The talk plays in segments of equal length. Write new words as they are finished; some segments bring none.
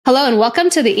Hello and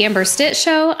welcome to the Amber Stitt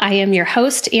Show. I am your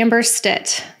host, Amber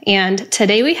Stitt. And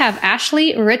today we have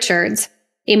Ashley Richards,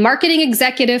 a marketing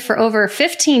executive for over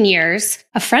 15 years,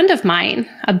 a friend of mine,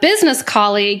 a business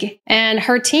colleague, and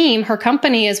her team, her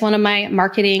company is one of my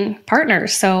marketing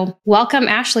partners. So welcome,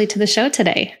 Ashley, to the show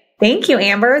today. Thank you,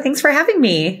 Amber. Thanks for having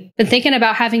me. Been thinking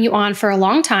about having you on for a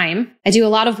long time. I do a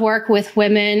lot of work with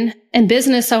women and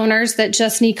business owners that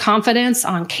just need confidence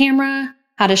on camera,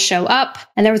 how to show up.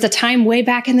 And there was a time way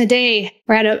back in the day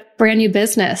where I had a brand new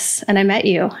business and I met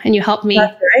you and you helped me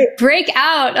break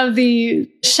out of the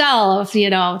shell of,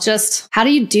 just how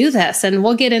do you do this? And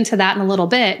we'll get into that in a little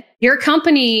bit. Your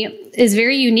company is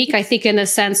very unique, I think, in a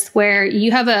sense where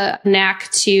you have a knack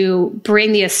to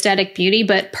bring the aesthetic beauty,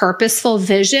 but purposeful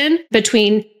vision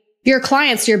between your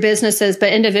clients, your businesses,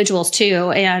 but individuals too.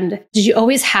 And did you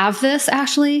always have this,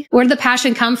 Ashley? Where did the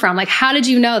passion come from? Like, how did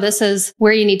you know this is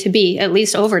where you need to be at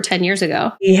least over 10 years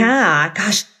ago? Yeah,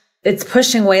 gosh, it's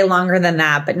pushing way longer than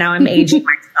that, but now I'm aging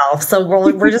myself. So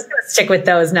we're just going to stick with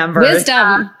those numbers.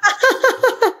 Wisdom.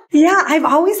 Yeah, I've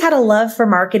always had a love for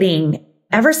marketing.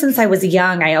 Ever since I was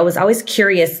young, I was always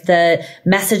curious the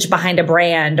message behind a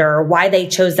brand or why they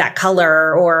chose that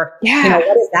color or, what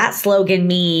does that slogan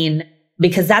mean?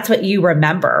 Because that's what you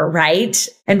remember, right?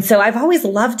 And so I've always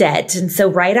loved it. And so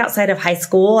right outside of high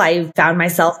school, I found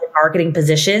myself in marketing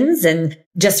positions and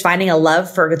just finding a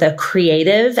love for the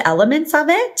creative elements of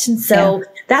it. And so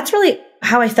that's really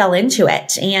how I fell into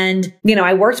it. And,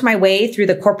 I worked my way through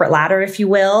the corporate ladder, if you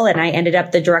will, and I ended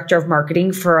up the director of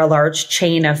marketing for a large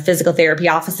chain of physical therapy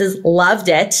offices. Loved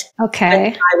it.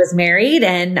 Okay. I was married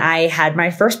and I had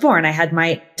my firstborn. I had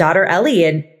my daughter, Ellie,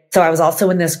 and so I was also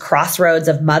in this crossroads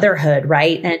of motherhood,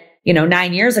 right? And,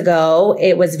 9 years ago,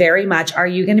 it was very much, are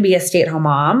you going to be a stay-at-home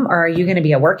mom or are you going to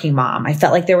be a working mom? I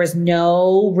felt like there was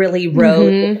no really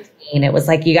road in between. It was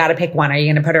like, you got to pick one. Are you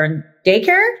going to put her in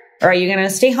daycare or are you going to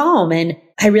stay home? And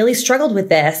I really struggled with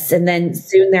this. And then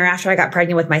soon thereafter, I got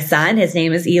pregnant with my son. His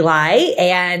name is Eli.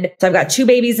 And so I've got 2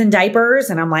 babies in diapers.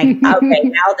 And I'm like, okay,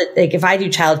 now that if I do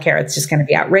childcare, it's just going to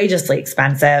be outrageously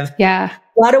expensive. Yeah.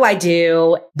 What do I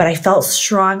do? But I felt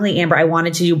strongly, Amber, I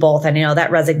wanted to do both. I know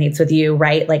that resonates with you,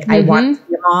 right? Like I wanted to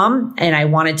be a mom and I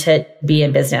wanted to be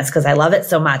in business because I love it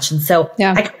so much. And so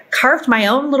I carved my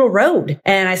own little road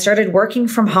and I started working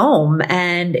from home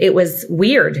and it was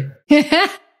weird.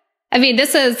 I mean,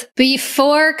 this is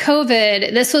before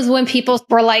COVID. This was when people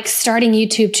were like starting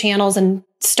YouTube channels and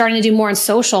starting to do more on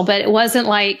social, but it wasn't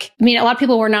like, a lot of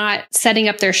people were not setting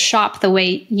up their shop the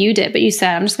way you did, but you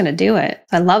said, I'm just going to do it.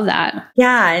 I love that.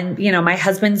 Yeah. And, my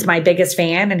husband's my biggest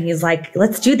fan and he's like,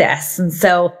 let's do this. And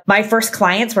so my first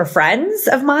clients were friends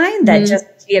of mine that just,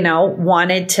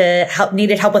 wanted to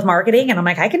needed help with marketing. And I'm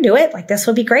like, I can do it. Like, this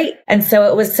would be great. And so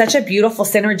it was such a beautiful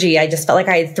synergy. I just felt like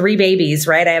I had 3 babies,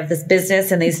 right? I have this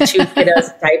business and these 2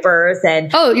 kiddos in diapers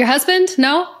and. Oh, your husband?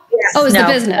 No? Yes, it's the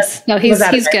business. No, he's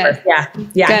good. Yeah.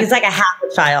 Good. He's like a half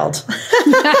a child.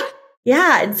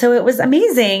 Yeah. And so it was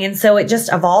amazing. And so it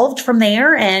just evolved from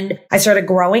there and I started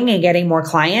growing and getting more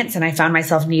clients and I found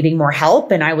myself needing more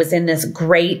help. And I was in this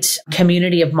great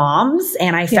community of moms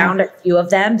and I found a few of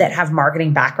them that have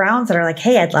marketing backgrounds that are like,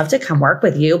 hey, I'd love to come work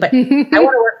with you, but I want to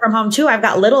work from home too. I've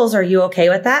got littles. Are you okay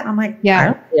with that? And I'm like, I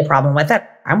don't see a problem with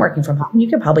that. I'm working from home. You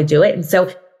can probably do it. And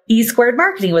so E Squared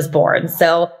Marketing was born.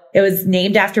 So it was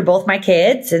named after both my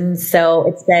kids. And so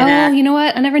it's been. You know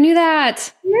what? I never knew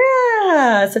that.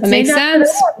 Yeah. So that makes sense.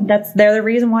 They're the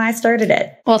reason why I started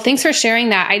it. Well, thanks for sharing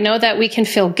that. I know that we can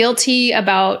feel guilty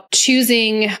about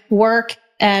choosing work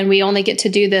and we only get to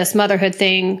do this motherhood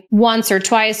thing once or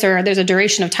twice, or there's a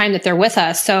duration of time that they're with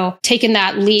us. So taking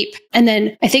that leap. And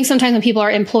then I think sometimes when people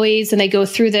are employees and they go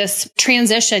through this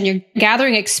transition, you're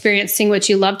gathering experience, seeing what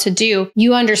you love to do.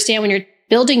 You understand when you're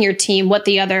building your team, what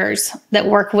the others that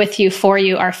work with you, for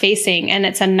you are facing. And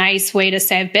it's a nice way to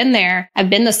say, I've been there. I've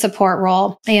been the support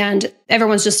role and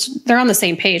everyone's they're on the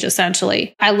same page,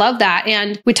 essentially. I love that.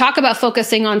 And we talk about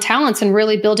focusing on talents and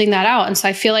really building that out. And so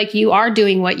I feel like you are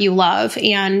doing what you love.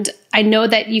 And I know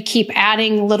that you keep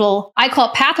adding little, I call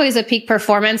it pathways of peak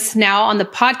performance now on the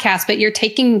podcast, but you're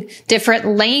taking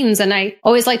different lanes. And I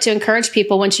always like to encourage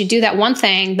people, once you do that one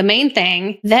thing, the main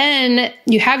thing, then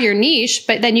you have your niche,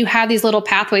 but then you have these little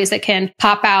pathways that can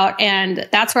pop out. And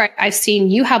that's where I've seen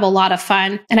you have a lot of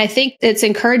fun. And I think it's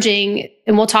encouraging,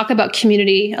 and we'll talk about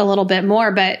community a little bit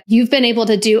more, but you've been able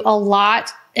to do a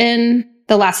lot in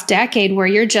the last decade where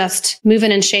you're just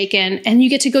moving and shaking and you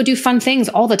get to go do fun things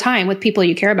all the time with people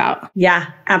you care about.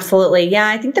 Yeah, absolutely. Yeah.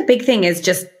 I think the big thing is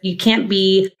just, you can't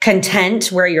be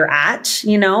content where you're at.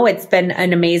 It's been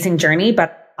an amazing journey,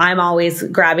 but I'm always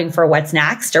grabbing for what's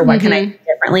next or what can I do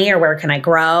differently or where can I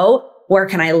grow? Where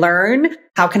can I learn?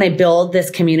 How can I build this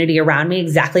community around me?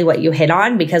 Exactly what you hit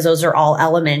on, because those are all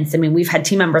elements. I mean, we've had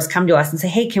team members come to us and say,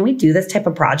 hey, can we do this type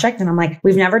of project? And I'm like,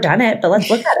 we've never done it, but let's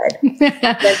look at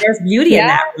it. There's beauty in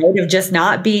that, right? Of just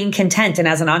not being content. And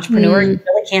as an entrepreneur, you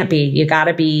really can't be. You got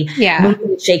to be moving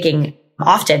and shaking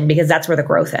often, because that's where the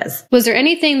growth is. Was there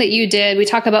anything that you did? We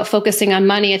talk about focusing on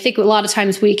money. I think a lot of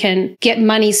times we can get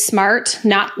money smart,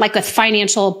 not like a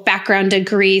financial background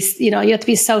degree. You have to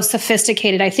be so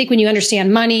sophisticated. I think when you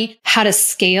understand money, how to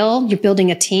scale, you're building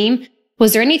a team.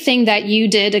 Was there anything that you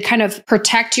did to kind of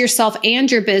protect yourself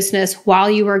and your business while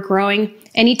you were growing?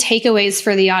 Any takeaways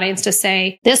for the audience to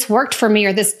say, this worked for me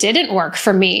or this didn't work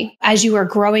for me as you were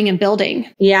growing and building?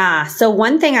 Yeah. So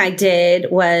one thing I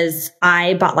did was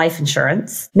I bought life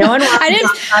insurance. No one wants to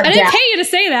talk about I didn't pay you to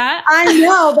say that. I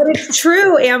know, but it's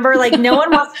true, Amber. Like, no one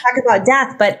wants to talk about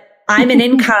death, but I'm an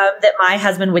income that my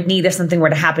husband would need if something were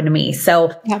to happen to me.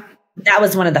 So that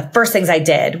was one of the first things I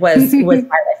did was buy life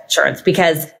insurance,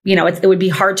 because, it would be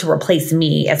hard to replace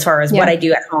me as far as what I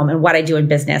do at home and what I do in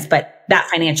business. But that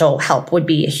financial help would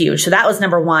be huge. So that was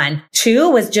number one. Two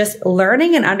was just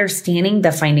learning and understanding the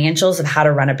financials of how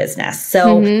to run a business.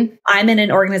 So I'm in an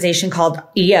organization called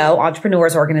EO,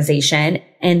 Entrepreneurs Organization,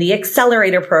 and the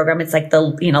accelerator program. It's like the,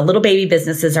 little baby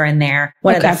businesses are in there.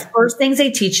 One of the first things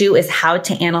they teach you is how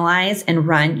to analyze and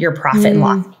run your profit and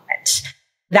loss statement.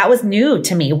 That was new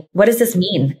to me. What does this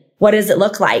mean? What does it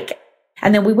look like?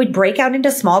 And then we would break out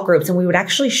into small groups and we would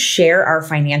actually share our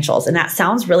financials. And that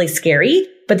sounds really scary,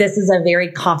 but this is a very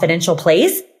confidential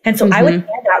place. And so I would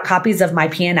hand out copies of my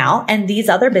P&L, and these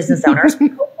other business owners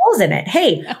would put holes in it.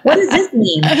 Hey, what does this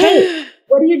mean? Hey,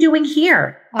 what are you doing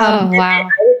here? Wow.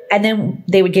 And then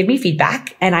they would give me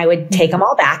feedback, and I would take them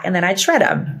all back, and then I'd shred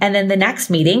them. And then the next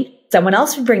meeting, someone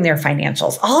else would bring their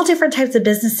financials, all different types of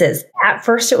businesses. At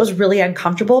first, it was really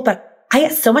uncomfortable, but I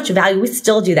get so much value. We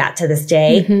still do that to this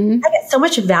day. I get so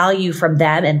much value from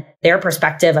them and their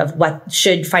perspective of what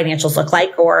should financials look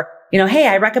like, or, hey,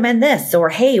 I recommend this, or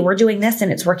hey, we're doing this and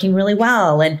it's working really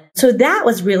well. And so that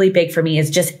was really big for me, is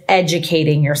just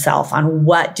educating yourself on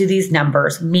what do these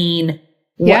numbers mean?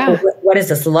 What does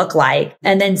this look like?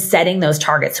 And then setting those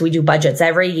targets. So we do budgets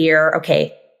every year.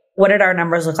 Okay, what did our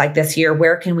numbers look like this year?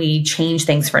 Where can we change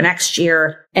things for next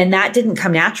year? And that didn't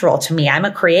come natural to me. I'm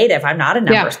a creative. I'm not a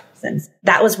numbers person.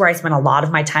 That was where I spent a lot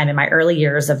of my time in my early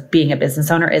years of being a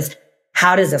business owner, is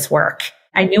how does this work?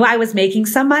 I knew I was making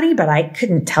some money, but I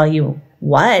couldn't tell you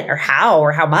what or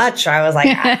how much. I was like,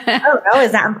 I don't know.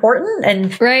 Is that important?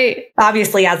 And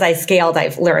obviously, as I scaled,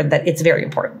 I've learned that it's very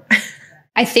important.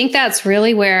 I think that's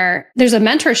really where there's a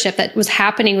mentorship that was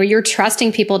happening, where you're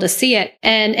trusting people to see it.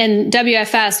 And in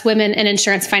WFS, Women in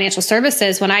Insurance Financial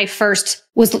Services, when I first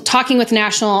was talking with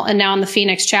National and now in the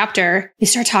Phoenix chapter, we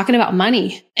start talking about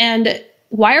money. And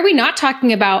why are we not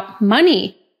talking about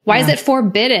money? Why is it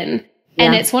forbidden?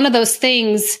 And it's one of those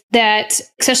things that,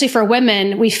 especially for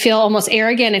women, we feel almost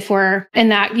arrogant if we're in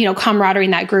that, camaraderie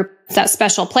in that group, that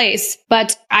special place.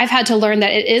 But I've had to learn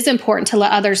that it is important to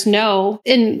let others know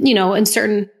in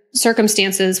certain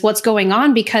circumstances what's going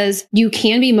on, because you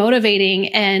can be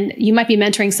motivating and you might be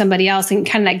mentoring somebody else and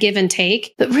kind of that give and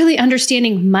take, but really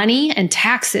understanding money and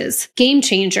taxes, game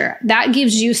changer. That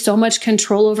gives you so much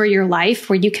control over your life,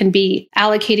 where you can be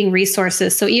allocating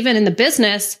resources. So even in the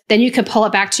business, then you can pull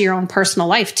it back to your own personal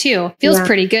life too. Feels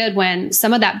pretty good when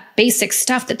some of that basic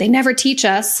stuff that they never teach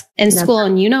us in school,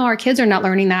 and our kids are not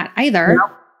learning that either.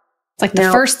 It's like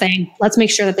the first thing. Let's make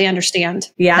sure that they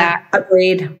understand. Yeah,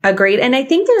 agreed. And I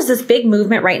think there's this big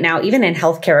movement right now, even in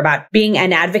healthcare, about being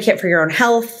an advocate for your own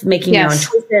health, making your own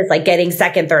choices, like getting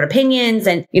second, third opinions.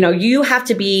 And, you have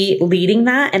to be leading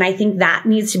that. And I think that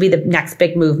needs to be the next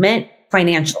big movement,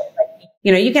 financial.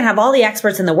 You can have all the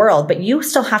experts in the world, but you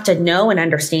still have to know and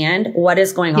understand what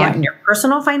is going on in your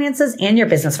personal finances and your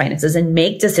business finances, and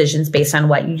make decisions based on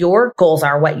what your goals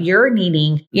are, what you're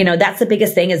needing. That's the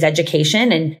biggest thing, is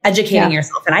education and educating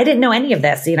yourself. And I didn't know any of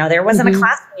this. There wasn't a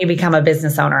class when you become a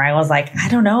business owner. I was like, I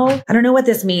don't know. I don't know what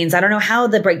this means. I don't know how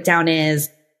the breakdown is.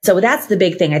 So that's the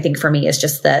big thing, I think, for me, is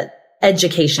just the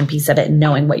education piece of it, and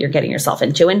knowing what you're getting yourself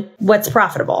into and what's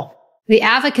profitable. The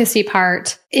advocacy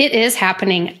part, it is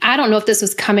happening. I don't know if this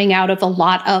was coming out of a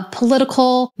lot of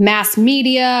political, mass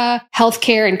media,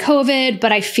 healthcare, and COVID,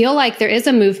 but I feel like there is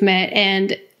a movement,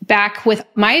 and back with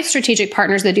my strategic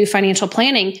partners that do financial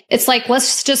planning. It's like,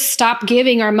 let's just stop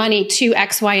giving our money to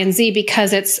X, Y, and Z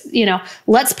because it's,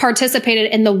 let's participate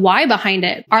in the why behind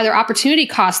it. Are there opportunity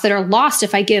costs that are lost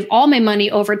if I give all my money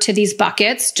over to these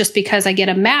buckets just because I get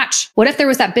a match? What if there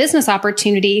was that business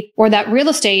opportunity or that real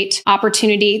estate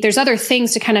opportunity? There's other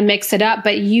things to kind of mix it up,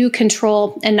 but you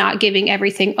control and not giving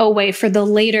everything away for the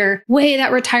later way,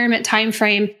 that retirement time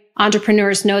frame.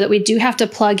 Entrepreneurs know that we do have to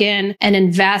plug in and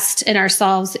invest in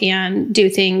ourselves and do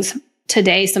things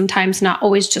today, sometimes not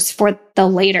always just for the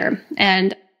later.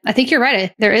 And I think you're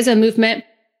right. There is a movement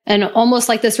and almost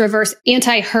like this reverse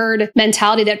anti-herd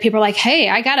mentality that people are like, hey,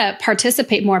 I got to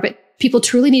participate more. But people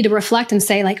truly need to reflect and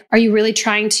say, like, are you really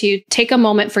trying to take a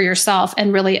moment for yourself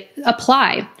and really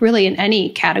apply really in any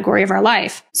category of our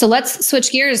life? So let's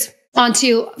switch gears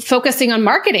onto focusing on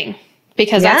marketing,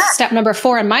 because that's step number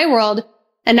 4 in my world.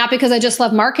 And not because I just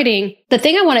love marketing. The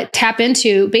thing I want to tap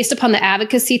into based upon the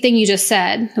advocacy thing you just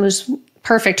said, it was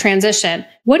perfect transition.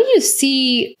 What do you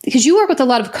see? Because you work with a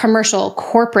lot of commercial,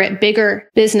 corporate, bigger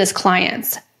business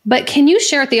clients. But can you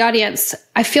share with the audience,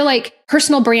 I feel like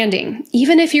personal branding,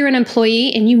 even if you're an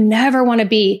employee and you never want to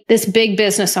be this big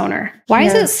business owner, why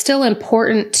is it still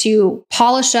important to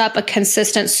polish up a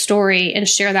consistent story and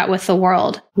share that with the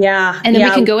world? Yeah. And then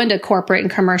we can go into corporate and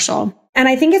commercial. And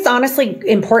I think it's honestly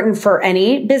important for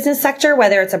any business sector,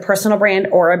 whether it's a personal brand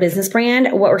or a business brand.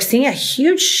 What we're seeing a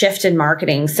huge shift in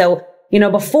marketing. So,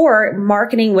 before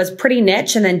marketing was pretty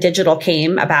niche and then digital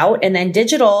came about. And then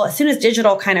digital, as soon as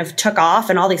digital kind of took off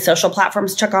and all these social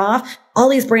platforms took off, all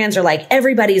these brands are like,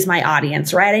 everybody's my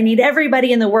audience, right? I need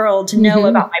everybody in the world to know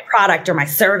about my product or my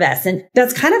service. And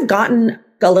that's kind of gotten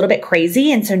a little bit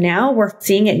crazy. And so now we're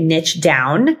seeing it niche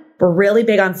down. We're really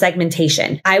big on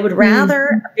segmentation. I would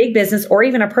rather a big business or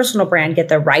even a personal brand get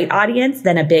the right audience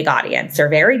than a big audience. They're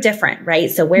very different,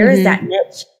 right? So where is that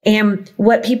niche? And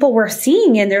what people were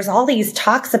seeing, and there's all these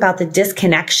talks about the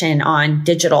disconnection on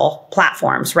digital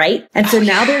platforms, right? And so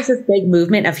now there's this big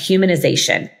movement of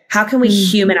humanization. How can we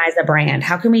humanize a brand?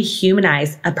 How can we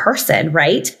humanize a person,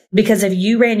 right? Because if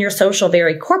you ran your social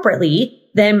very corporately,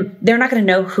 then they're not going to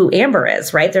know who Amber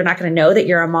is, right? They're not going to know that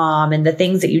you're a mom and the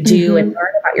things that you do and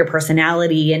learn about your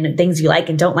personality and things you like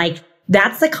and don't like.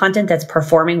 That's the content that's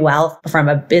performing well from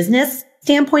a business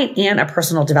standpoint and a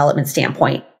personal development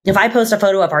standpoint. If I post a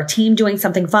photo of our team doing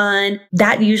something fun,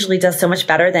 that usually does so much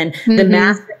better than the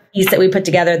massive piece that we put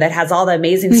together that has all the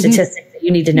amazing statistics that you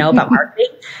need to know about marketing.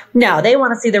 No, they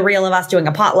want to see the reel of us doing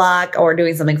a potluck or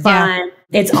doing something fun.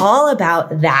 It's all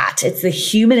about that. It's the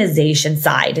humanization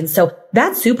side. And so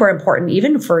that's super important,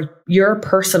 even for your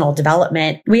personal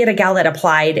development. We had a gal that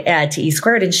applied to E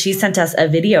Squared and she sent us a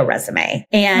video resume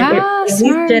and it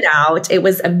stood out. It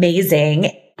was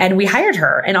amazing. And we hired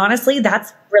her. And honestly,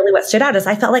 that's really what stood out is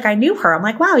I felt like I knew her. I'm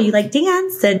like, wow, you like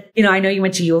dance. And, I know you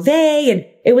went to U of A. And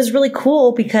it was really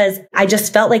cool because I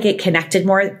just felt like it connected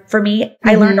more for me.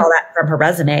 I learned all that from her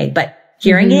resume, but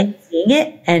hearing it, seeing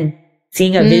it, and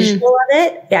seeing a visual of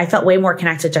it, I felt way more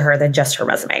connected to her than just her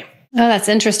resume. Oh, that's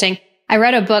interesting. I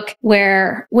read a book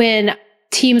where when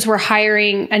teams were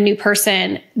hiring a new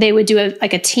person, they would do a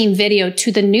team video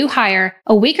to the new hire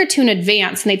a week or two in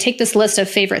advance. And they take this list of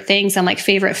favorite things and like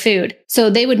favorite food. So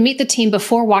they would meet the team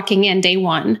before walking in day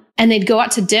one, and they'd go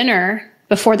out to dinner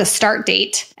before the start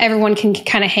date. Everyone can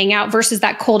kind of hang out versus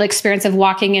that cold experience of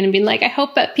walking in and being like, I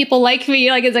hope that people like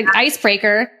me. Like it's like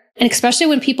icebreaker. And especially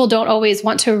when people don't always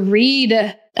want to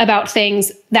read about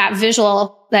things, that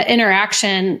visual, that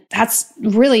interaction, that's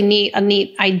really neat, a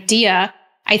neat idea.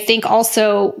 I think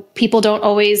also people don't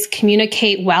always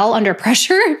communicate well under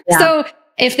pressure. Yeah. So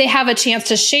if they have a chance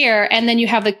to share and then you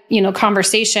have the,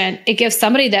 conversation, it gives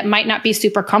somebody that might not be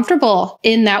super comfortable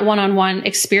in that one-on-one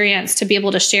experience to be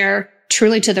able to share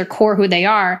truly to their core who they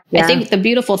are. Yeah. I think the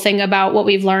beautiful thing about what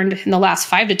we've learned in the last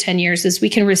 5 to 10 years is we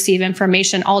can receive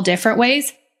information all different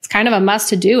ways. It's kind of a must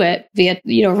to do it via,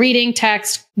 reading,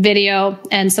 text, video,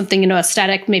 and something,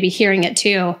 aesthetic, maybe hearing it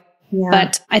too. Yeah.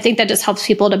 But I think that just helps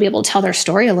people to be able to tell their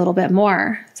story a little bit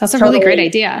more. So that's a really great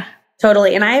idea.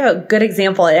 Totally. And I have a good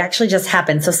example. It actually just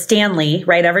happened. So Stanley,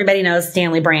 right? Everybody knows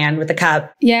Stanley brand with the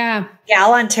cup. Yeah.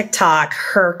 Gal on TikTok,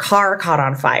 her car caught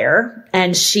on fire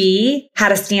and she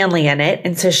had a Stanley in it.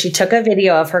 And so she took a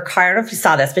video of her car. I don't know if you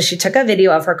saw this, but she took a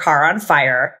video of her car on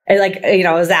fire and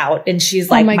it was out. And she's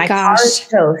like, my car is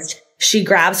toast. She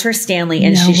grabs her Stanley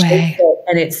and she shakes it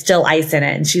and it's still ice in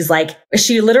it. And she's like,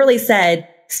 she literally said,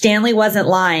 Stanley wasn't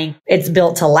lying. It's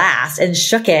built to last, and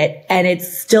shook it and it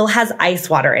still has ice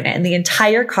water in it and the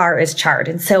entire car is charred.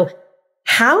 And so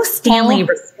how Stanley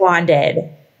responded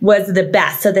was the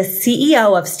best. So the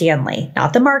CEO of Stanley,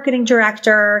 not the marketing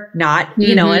director, not,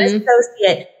 an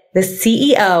associate, the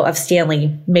CEO of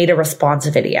Stanley made a response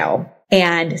video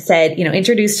and said,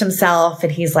 introduced himself.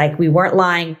 And he's like, we weren't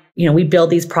lying. We build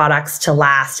these products to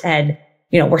last. And,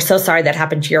 we're so sorry that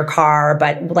happened to your car,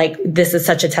 but like, this is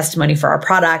such a testimony for our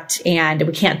product and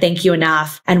we can't thank you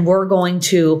enough. And we're going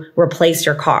to replace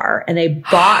your car. And they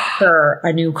bought her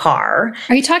a new car.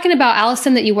 Are you talking about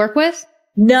Allison that you work with?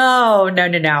 No.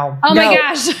 Oh my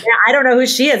gosh. Yeah, I don't know who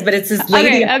she is, but it's this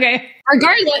lady. Okay.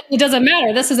 Regardless, it doesn't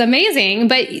matter. This is amazing.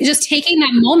 But just taking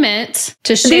that moment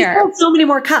to share. There's so many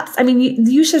more cups. I mean,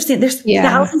 you should have seen, there's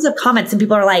thousands of comments and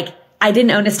people are like, I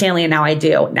didn't own a Stanley and now I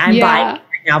do. And I'm buying it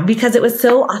now because it was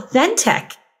so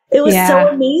authentic. It was so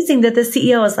amazing that the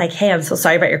CEO was like, hey, I'm so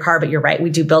sorry about your car, but you're right. We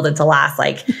do build it to last.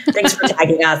 Like, thanks for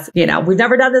tagging us. We've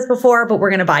never done this before, but we're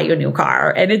going to buy you a new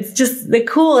car. And it's just the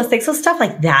coolest thing. So stuff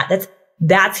like that.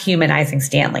 That's humanizing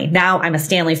Stanley. Now I'm a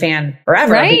Stanley fan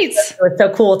forever. Right. It was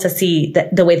so cool to see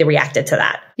the way they reacted to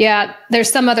that. Yeah.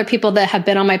 There's some other people that have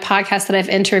been on my podcast that I've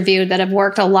interviewed that have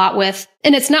worked a lot with,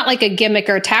 and it's not like a gimmick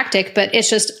or a tactic, but it's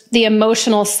just the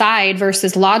emotional side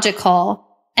versus logical.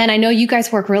 And I know you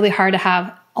guys work really hard to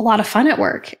have a lot of fun at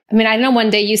work. I mean, I know one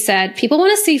day you said people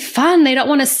want to see fun. They don't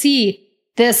want to see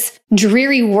this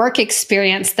dreary work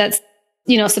experience that's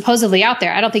supposedly out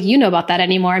there. I don't think you know about that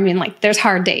anymore. I mean, like there's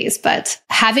hard days, but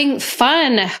having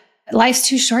fun, life's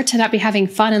too short to not be having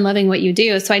fun and loving what you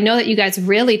do. So I know that you guys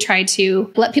really try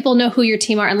to let people know who your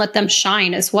team are and let them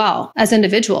shine as well as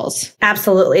individuals.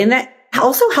 Absolutely. And that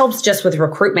also helps just with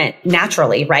recruitment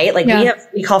naturally, right? Like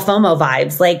we call FOMO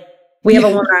vibes. Like we have a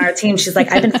woman on our team. She's like,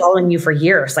 I've been following you for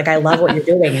years. Like, I love what you're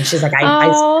doing. And she's like, I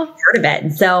heard of it.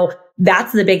 And so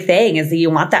that's the big thing is that you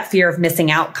want that fear of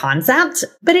missing out concept.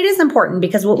 But it is important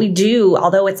because what we do,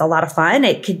 although it's a lot of fun,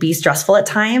 it could be stressful at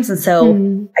times. And so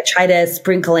I try to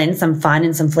sprinkle in some fun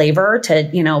and some flavor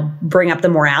to, bring up the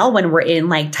morale when we're in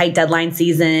like tight deadline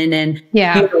season and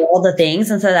all the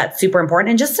things. And so that's super important.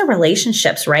 And just the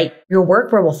relationships, right? Your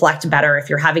work will reflect better if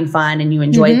you're having fun and you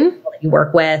enjoy the people that you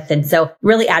work with. And so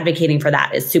really advocating for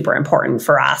that is super important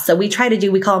for us. So we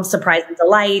call them surprise and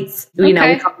delights. We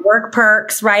call them work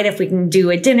perks, right? If we can do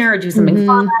a dinner or do something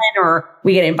fun or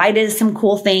we get invited to some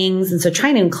cool things. And so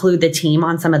trying to include the team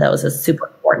on some of those is super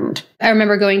important. I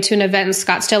remember going to an event in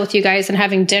Scottsdale with you guys and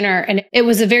having dinner. And it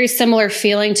was a very similar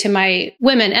feeling to my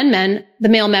women and men, the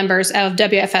male members of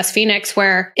WFS Phoenix,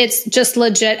 where it's just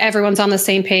legit. Everyone's on the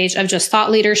same page of just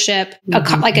thought leadership,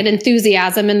 like an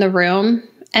enthusiasm in the room.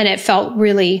 And it felt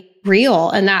really real.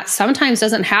 And that sometimes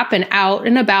doesn't happen out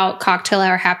and about cocktail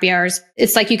hour, happy hours.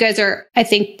 It's like you guys are, I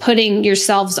think, putting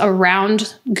yourselves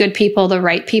around good people, the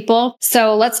right people.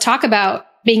 So let's talk about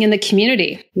being in the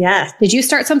community. Yes. Did you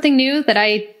start something new that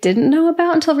I didn't know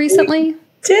about until recently?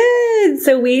 Did.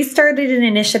 So we started an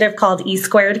initiative called E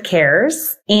Squared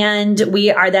Cares. And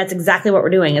that's exactly what we're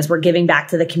doing is we're giving back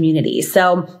to the community.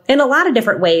 So in a lot of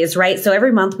different ways, right? So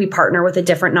every month we partner with a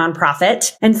different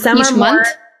nonprofit and some each are month?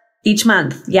 Each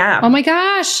month. Yeah. Oh my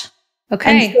gosh.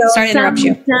 Okay. Sorry to interrupt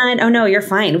you. Oh no, you're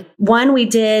fine. One, we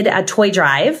did a toy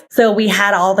drive. So we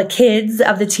had all the kids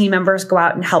of the team members go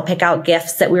out and help pick out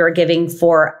gifts that we were giving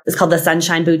it's called the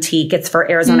Sunshine Boutique. It's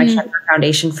for Arizona Cancer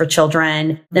Foundation for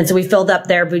Children. And so we filled up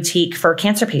their boutique for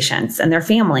cancer patients and their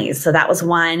families. So that was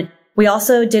one. We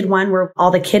also did one where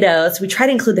all the kiddos, we try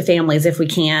to include the families if we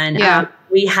can. Yeah.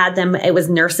 We had them, it was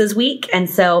Nurses Week. And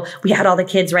so we had all the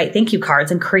kids write thank you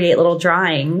cards and create little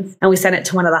drawings. And we sent it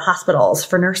to one of the hospitals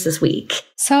for Nurses Week.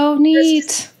 So neat.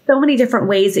 There's so many different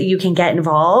ways that you can get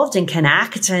involved and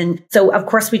connect. And so, of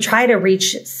course, we try to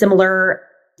reach similar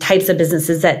types of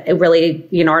businesses that really,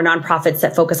 are nonprofits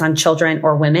that focus on children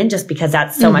or women, just because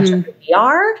that's so much of who we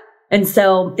are. And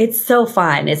so it's so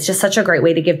fun. It's just such a great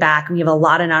way to give back. We have a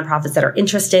lot of nonprofits that are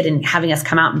interested in having us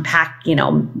come out and pack,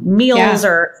 meals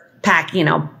or pack,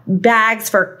 bags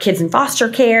for kids in foster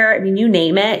care. I mean, you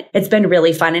name it. It's been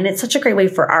really fun. And it's such a great way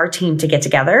for our team to get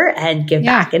together and give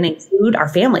back and include our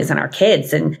families and our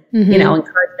kids and,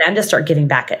 encourage them to start giving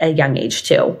back at a young age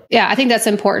too. Yeah, I think that's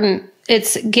important.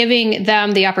 It's giving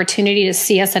them the opportunity to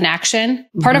see us in action,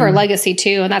 part of our legacy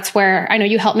too. And that's where I know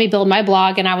you helped me build my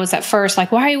blog. And I was at first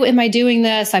like, why am I doing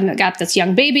this? I've got this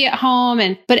young baby at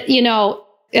home. But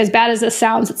as bad as this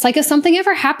sounds, it's like if something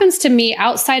ever happens to me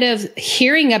outside of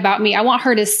hearing about me, I want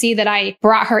her to see that I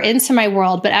brought her into my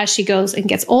world. But as she goes and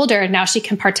gets older, now she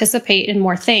can participate in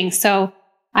more things. So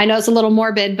I know it's a little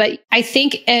morbid, but I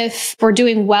think if we're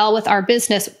doing well with our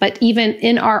business, but even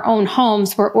in our own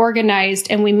homes, we're organized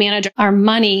and we manage our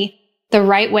money the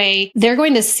right way, they're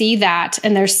going to see that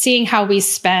and they're seeing how we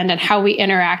spend and how we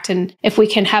interact. And if we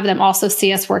can have them also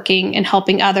see us working and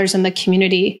helping others in the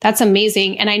community, that's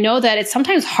amazing. And I know that it's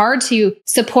sometimes hard to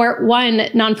support one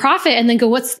nonprofit and then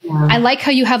go, I like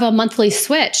how you have a monthly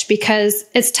switch, because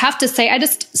it's tough to say, I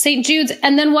just St. Jude's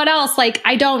and then what else? Like,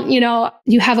 I don't,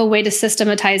 you have a way to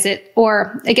systematize it,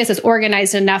 or I guess it's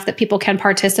organized enough that people can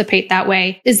participate that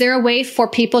way. Is there a way for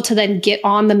people to then get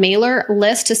on the mailer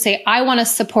list to say, I want to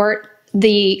support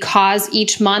the cause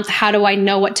each month? How do I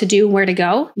know what to do, where to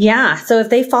go? Yeah. So if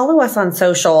they follow us on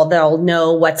social, they'll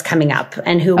know what's coming up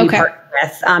and who we partner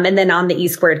with. And then on the E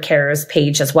Squared Cares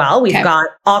page as well, we've got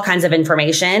all kinds of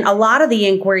information. A lot of the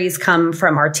inquiries come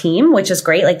from our team, which is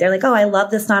great. Like they're like, oh, I love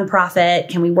this nonprofit.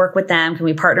 Can we work with them? Can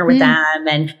we partner with them?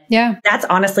 And that's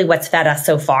honestly what's fed us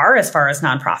so far as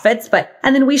nonprofits.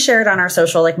 And then we shared on our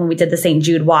social, like when we did the St.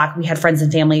 Jude walk, we had friends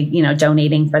and family,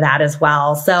 donating for that as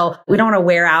well. So we don't want to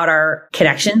wear out our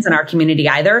connections in our community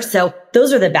either. So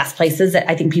those are the best places that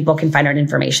I think people can find out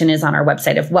information is on our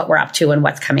website of what we're up to and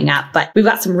what's coming up. But we've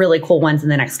got some really cool ones in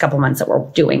the next couple months that we're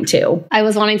doing too. I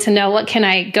was wanting to know, what can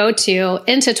I go to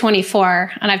into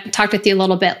 24? And I've talked with you a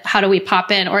little bit. How do we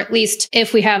pop in? Or at least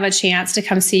if we have a chance to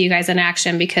come see you guys in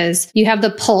action, because you have the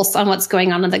pulse on what's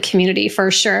going on in the community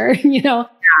for sure,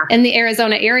 in the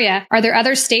Arizona area. Are there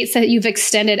other states that you've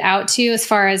extended out to as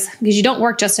far as, because you don't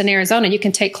work just in Arizona, you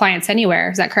can take clients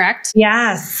anywhere. Is that correct?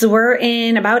 Yes. So we're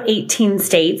in about 18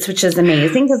 states, which is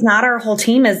amazing because not our whole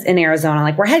team is in Arizona.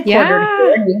 Like we're headquartered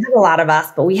here and we have a lot of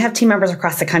us, but we have team members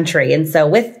across the country. And so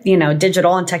with,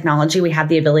 digital and technology, we have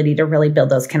the ability to really build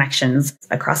those connections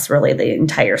across really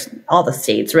all the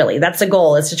states, really. That's the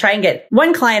goal, is to try and get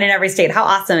one client in every state. How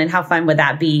awesome and how fun would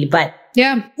that be? But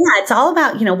yeah, it's all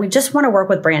about, we just want to work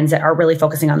with brands that are really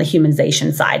focusing on the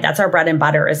humanization side. That's our bread and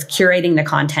butter, is curating the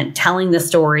content, telling the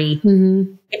story.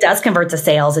 Mm-hmm. It does convert to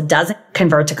sales. It doesn't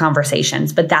convert to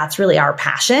conversations, but that's really our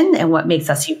passion. And what makes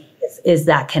us unique is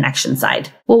that connection side.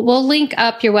 Well, we'll link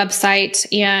up your website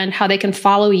and how they can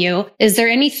follow you. Is there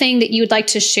anything that you'd like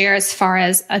to share as far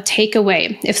as a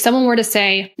takeaway? If someone were to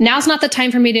say, now's not the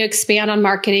time for me to expand on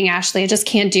marketing, Ashley, I just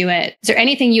can't do it. Is there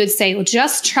anything you would say, well,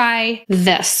 just try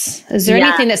this? Is there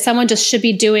anything that someone just should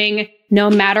be doing no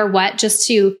matter what, just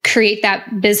to create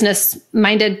that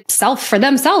business-minded self for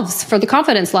themselves, for the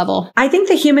confidence level? I think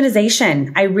the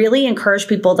humanization. I really encourage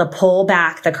people to pull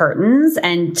back the curtains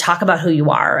and talk about who you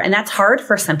are. And that's hard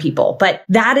for some people, but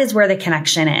that is where the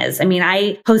connection is. I mean,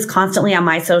 I post constantly on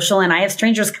my social and I have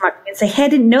strangers come up to me and say, hey, I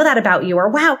didn't know that about you. Or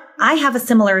wow, I have a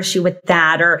similar issue with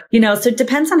that. Or, so it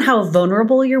depends on how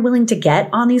vulnerable you're willing to get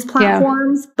on these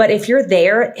platforms. Yeah. But if you're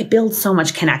there, it builds so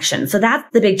much connection. So that's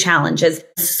the big challenge, is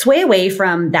sway away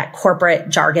from that corporate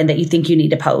jargon that you think you need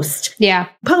to post. Yeah.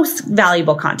 Post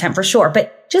valuable content for sure,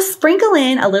 but just sprinkle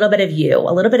in a little bit of you, a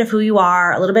little bit of who you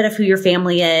are, a little bit of who your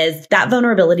family is. That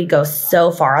vulnerability goes so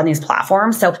far on these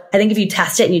platforms. So I think if you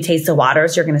test it and you taste the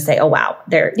waters, you're going to say, oh, wow,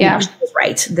 she's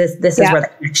right. This is where the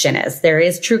connection is. There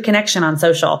is true connection on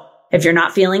social. If you're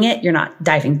not feeling it, you're not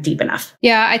diving deep enough.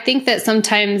 Yeah, I think that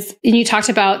sometimes, and you talked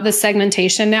about the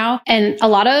segmentation now, and a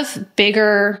lot of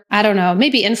bigger, I don't know,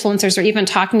 maybe influencers are even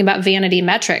talking about vanity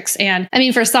metrics. And I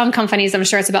mean, for some companies, I'm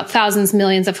sure it's about thousands,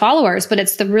 millions of followers, but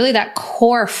it's really that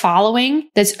core following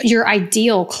that's your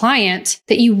ideal client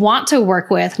that you want to work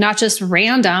with, not just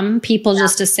random people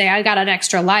just to say, I got an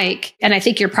extra like. And I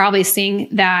think you're probably seeing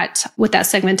that with that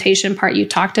segmentation part you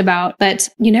talked about, but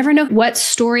you never know what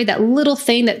story, that little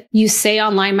thing that you say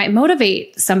online might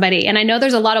motivate somebody. And I know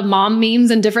there's a lot of mom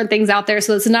memes and different things out there.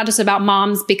 So it's not just about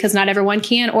moms, because not everyone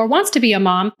can or wants to be a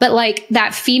mom, but like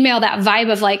that female, that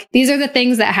vibe of like, these are the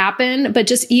things that happen, but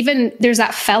just even there's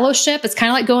that fellowship. It's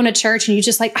kind of like going to church and you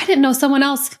just like, I didn't know someone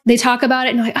else, they talk about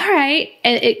it and you're like, all right.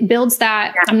 And it builds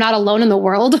that I'm not alone in the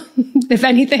world. If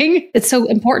anything, it's so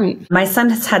important. My son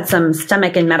has had some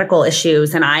stomach and medical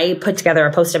issues and I put together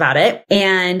a post about it.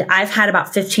 And I've had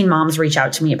about 15 moms reach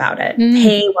out to me about it.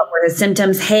 Hey, what were the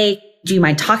symptoms? Hey, do you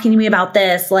mind talking to me about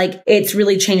this? Like, it's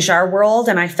really changed our world.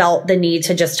 And I felt the need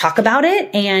to just talk about it.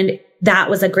 And that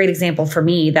was a great example for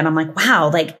me that I'm like,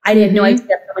 wow, like I had no idea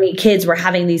so many kids were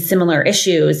having these similar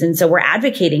issues. And so we're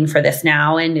advocating for this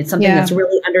now. And it's something that's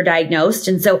really underdiagnosed.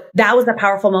 And so that was a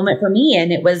powerful moment for me.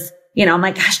 And it was, I'm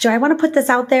like, gosh, do I want to put this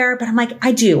out there? But I'm like,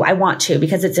 I want to,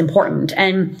 because it's important.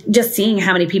 And just seeing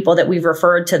how many people that we've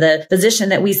referred to the physician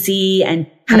that we see and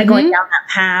kind of going down that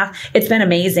path, it's been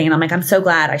amazing. And I'm like, I'm so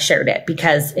glad I shared it,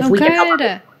 because if we can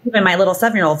help even my little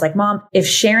 7-year-old's like, Mom, if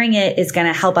sharing it is going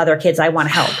to help other kids, I want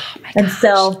to help. And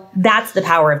so that's the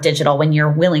power of digital, when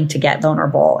you're willing to get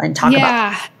vulnerable and talk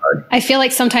about it. I feel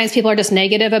like sometimes people are just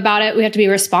negative about it. We have to be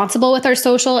responsible with our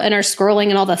social and our scrolling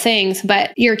and all the things,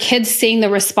 but your kids seeing the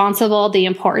responsible, the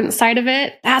important side of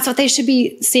it, that's what they should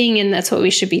be seeing. And that's what we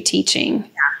should be teaching.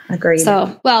 Yeah, agreed.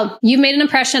 So, well, you've made an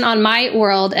impression on my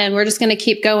world and we're just going to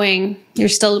keep going. You're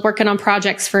still working on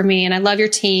projects for me and I love your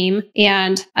team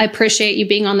and I appreciate you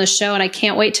being on the show and I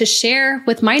can't wait to share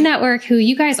with my network who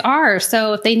you guys are.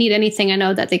 So if they need anything, I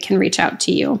know that they can reach out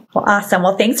to you. Well, awesome.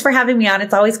 Well, thanks for having me on.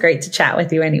 It's always great to chat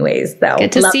with you anyways. So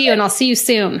good to see you and I'll see you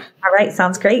soon. All right.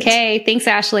 Sounds great. Okay. Thanks,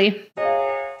 Ashley.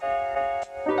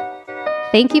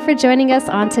 Thank you for joining us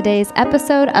on today's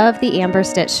episode of The Amber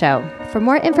Stitt Show. For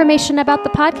more information about the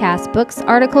podcast, books,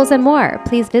 articles, and more,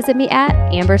 please visit me at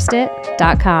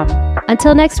amberstitt.com.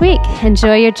 Until next week,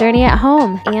 enjoy your journey at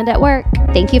home and at work.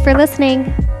 Thank you for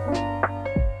listening.